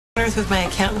earth would my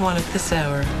accountant want at this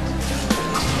hour?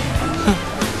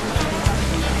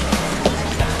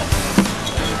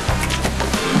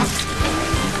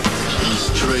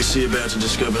 Is Tracy about to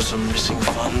discover some missing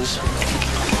funds?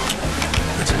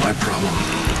 That's my problem.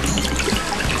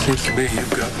 Seems to me you've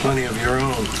got plenty of your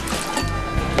own.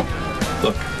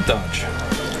 Look, Dodge,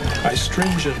 I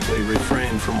stringently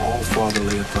refrain from all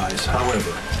fatherly advice.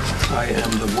 However, I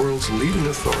am the world's leading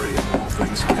authority on all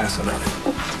things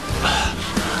Cassadine.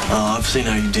 Oh, I've seen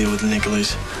how you deal with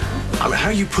Nicholas. I mean, how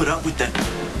you put up with that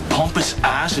pompous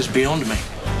ass is beyond me.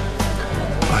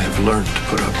 I have learned to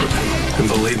put up with him, and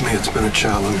believe me, it's been a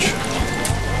challenge.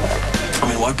 I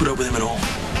mean, why put up with him at all?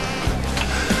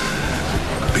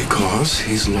 Because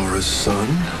he's Laura's son.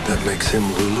 That makes him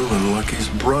Lulu and Lucky's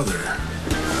brother.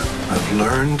 I've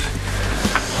learned,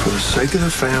 for the sake of the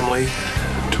family,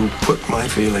 to put my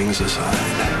feelings aside.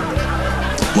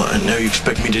 Well, and now you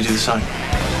expect me to do the same?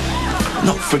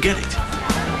 No, forget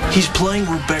it. He's playing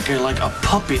Rebecca like a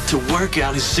puppet to work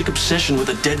out his sick obsession with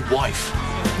a dead wife.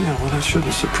 Yeah, well, that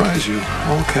shouldn't surprise you.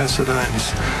 All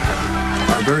Cassadines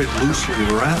are very loosely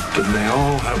wrapped, and they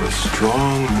all have a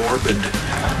strong, morbid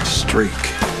streak.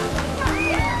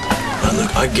 Now,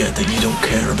 look, I get that you don't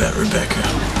care about Rebecca,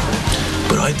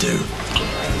 but I do.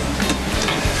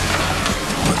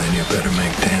 Well, then you better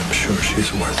make damn sure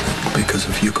she's worth it, because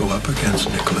if you go up against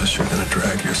Nicholas, you're going to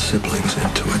drag your siblings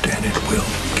into it, and it will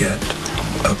get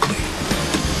ugly.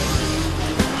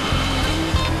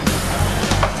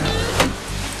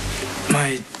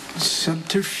 My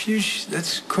subterfuge?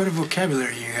 That's quite a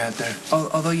vocabulary you got there.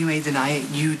 Although you may deny it,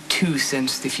 you too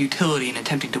sense the futility in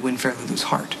attempting to win Fair Lulu's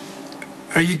heart.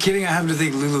 Are you kidding? I happen to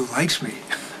think Lulu likes me.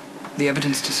 The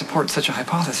evidence to support such a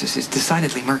hypothesis is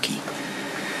decidedly murky.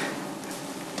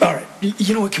 All right.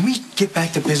 You know what? Can we get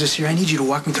back to business here? I need you to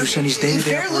walk me through Sonny's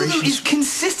day-to-day Fair operations. Lulu is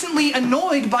consistently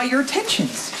annoyed by your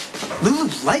attentions. Lulu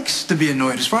likes to be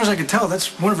annoyed. As far as I can tell,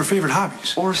 that's one of her favorite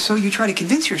hobbies. Or so you try to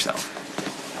convince yourself.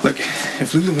 Look,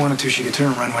 if Lulu wanted to, she could turn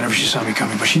and run whenever she saw me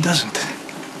coming, but she doesn't.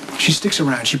 She sticks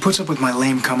around. She puts up with my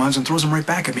lame come-ons and throws them right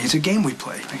back at me. It's a game we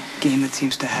play. A game that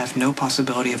seems to have no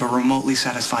possibility of a remotely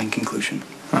satisfying conclusion.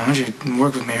 Why don't you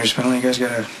work with me here, Spinelli? You guys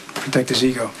gotta protect his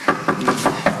ego.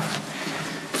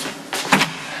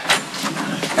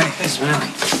 Hey, Spinelli.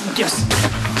 Yes.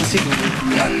 Let's see.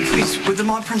 Please, would the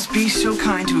Mod Prince be so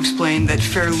kind to explain that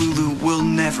Fair Lulu will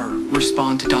never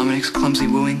respond to Dominic's clumsy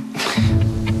wooing?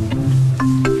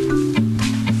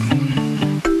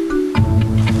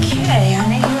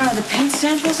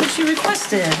 Samples that you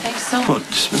requested. Thanks so much. Look,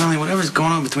 Spinelli, whatever's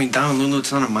going on between Dom and Lulu,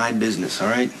 it's none of my business, all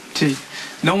right? Gee,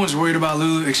 no one's worried about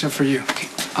Lulu except for you. Okay,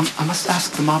 I must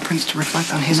ask the Mob Prince to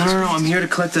reflect on his No, experience. I'm here to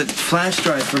collect the flash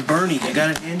drive for Bernie. You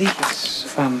got it handy?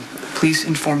 Yes. Please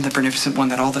inform the Beneficent One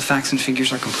that all the facts and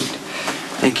figures are complete.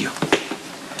 Thank you.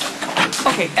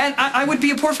 Okay, and I would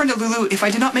be a poor friend to Lulu if I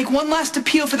did not make one last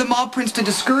appeal for the Mob Prince to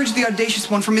discourage the Audacious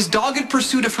One from his dogged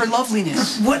pursuit of her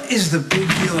loveliness. What is the big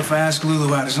deal if I ask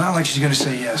Lulu out? It's not like she's gonna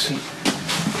say yes.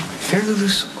 Fair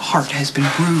Lulu's heart has been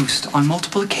bruised on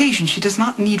multiple occasions. She does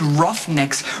not need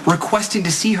roughnecks requesting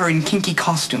to see her in kinky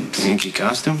costumes. Kinky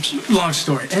costumes? Long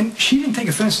story. And she didn't take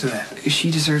offense to that.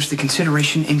 She deserves the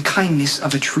consideration and kindness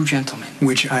of a true gentleman.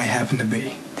 Which I happen to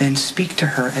be. Then speak to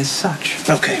her as such.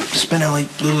 Okay, Spinelli,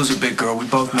 Lulu's a big girl. We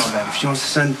both know that. If she wants to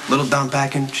send little Dom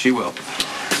packing, she will.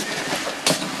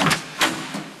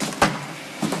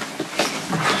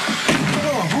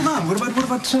 What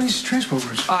about Sonny's transport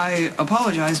routes? I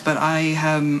apologize, but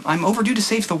I'm overdue to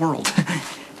save the world.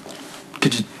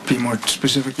 Could you be more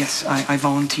specific? Yes, I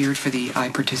volunteered for the I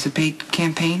Participate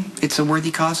campaign. It's a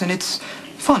worthy cause, and it's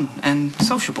fun and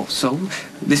sociable. So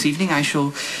this evening I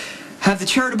shall have the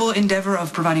charitable endeavor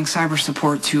of providing cyber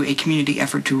support to a community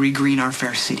effort to regreen our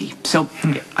fair city. So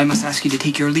I must ask you to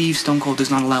take your leave. Stone Cold does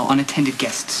not allow unattended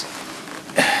guests.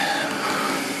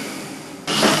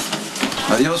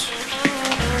 Adios.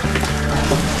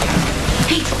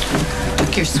 Hey,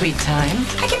 took your sweet time.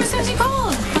 I came as soon as you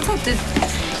called. What's up? Did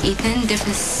Ethan dip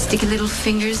his sticky little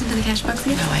fingers into the cash box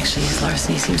yet? No, actually, his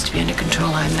larceny seems to be under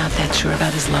control. I'm not that sure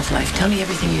about his love life. Tell me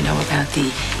everything you know about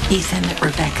the Ethan,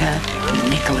 Rebecca,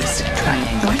 Nicholas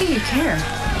triangle. Why do you care?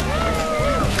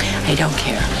 I don't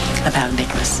care about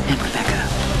Nicholas and Rebecca.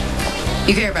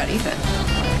 You care about Ethan?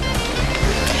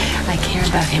 I care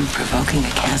about him provoking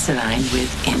a Cassadine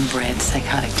with inbred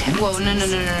psychotic tendencies. Whoa,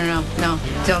 no.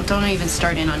 Don't even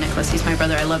start in on Nicholas. He's my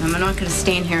brother. I love him. I'm not going to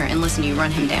stand here and listen to you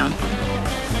run him down.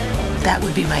 That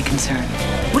would be my concern.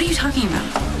 What are you talking about?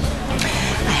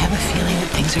 I have a feeling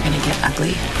that things are going to get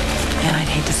ugly, and I'd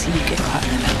hate to see you get caught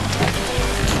in the middle.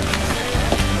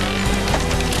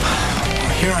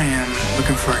 Here I am,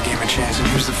 looking for a game of chance, and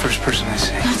who's the first person I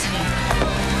see? Anthony.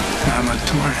 I'm a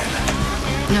tornado.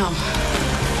 No.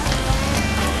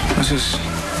 This is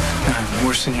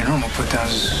worse than your normal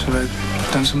put-downs. Have I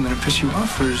done something to piss you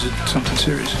off, or is it something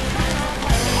serious?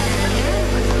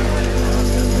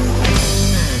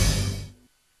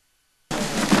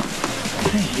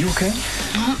 Hey, you okay?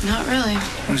 No, not really.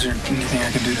 Is there anything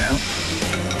I can do to help?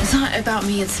 It's not about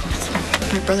me. It's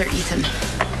my brother Ethan.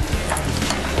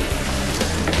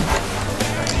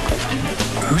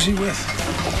 Who's he with?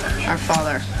 Our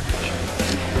father.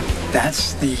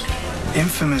 That's the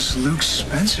infamous Luke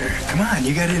Spencer. Come on,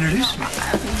 you gotta introduce me.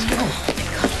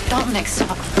 Dominic,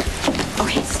 stop.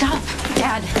 Okay, stop.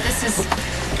 Dad, this is,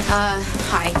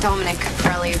 hi, Dominic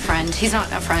Pirelli, a friend. He's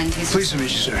not a friend, he's... Pleased to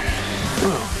meet you, sir.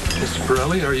 Oh, Mr.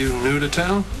 Pirelli, are you new to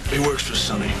town? He works for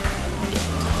Sonny.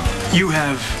 You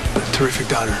have a terrific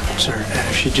daughter, sir. And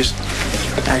if she'd just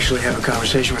actually have a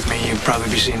conversation with me, you'd probably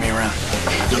be seeing me around.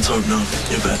 Let's hope not.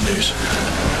 You're bad news.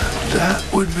 That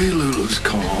would be Lulu's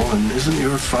call, and isn't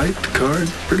your fight card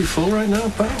pretty full right now,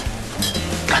 pal?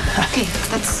 Okay,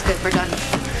 that's good, we're done.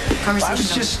 Conversation. I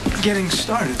was just getting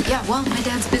started. Yeah, well, my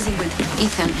dad's busy with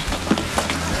Ethan.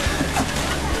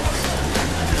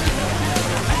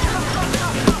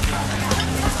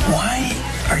 Why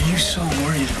are you so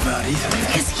worried about Ethan?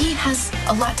 Because he has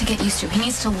a lot to get used to. He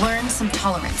needs to learn some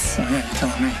tolerance. Oh, yeah, you're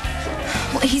telling me.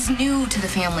 Well, he's new to the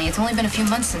family. It's only been a few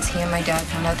months since he and my dad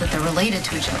found out that they're related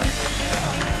to each other.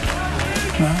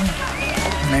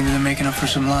 Well, maybe they're making up for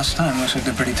some lost time. Looks like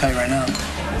they're pretty tight right now.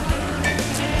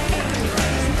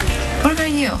 What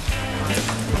about you?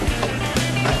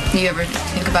 You ever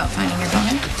think about finding your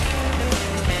father?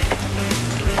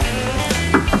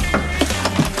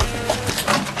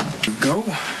 Go.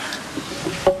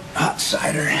 Hot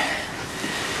cider.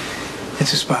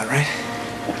 It's a spot, right?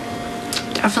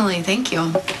 Definitely, thank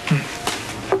you.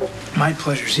 My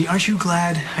pleasure. See, aren't you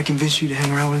glad I convinced you to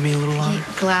hang around with me a little longer?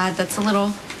 Glad that's a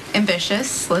little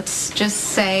ambitious. Let's just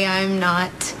say I'm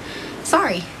not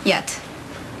sorry yet.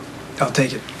 I'll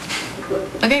take it.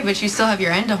 Okay, but you still have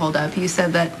your end to hold up. You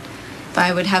said that if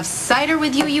I would have cider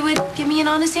with you, you would give me an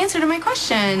honest answer to my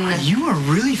question. You are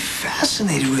really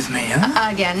fascinated with me, huh?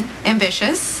 Again,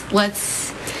 ambitious.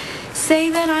 Let's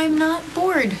say that I'm not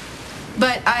bored.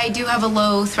 But I do have a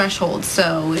low threshold,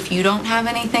 so if you don't have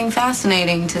anything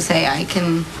fascinating to say, I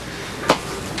can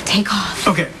take off.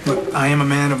 Okay, look, I am a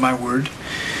man of my word.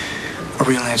 A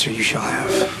real answer you shall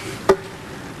have.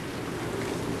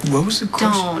 What was the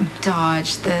question? Don't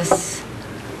dodge this.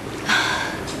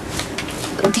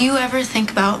 Do you ever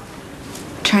think about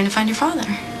trying to find your father?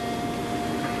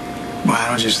 Well, I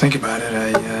don't just think about it.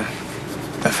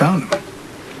 I found him.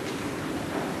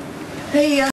 Hey,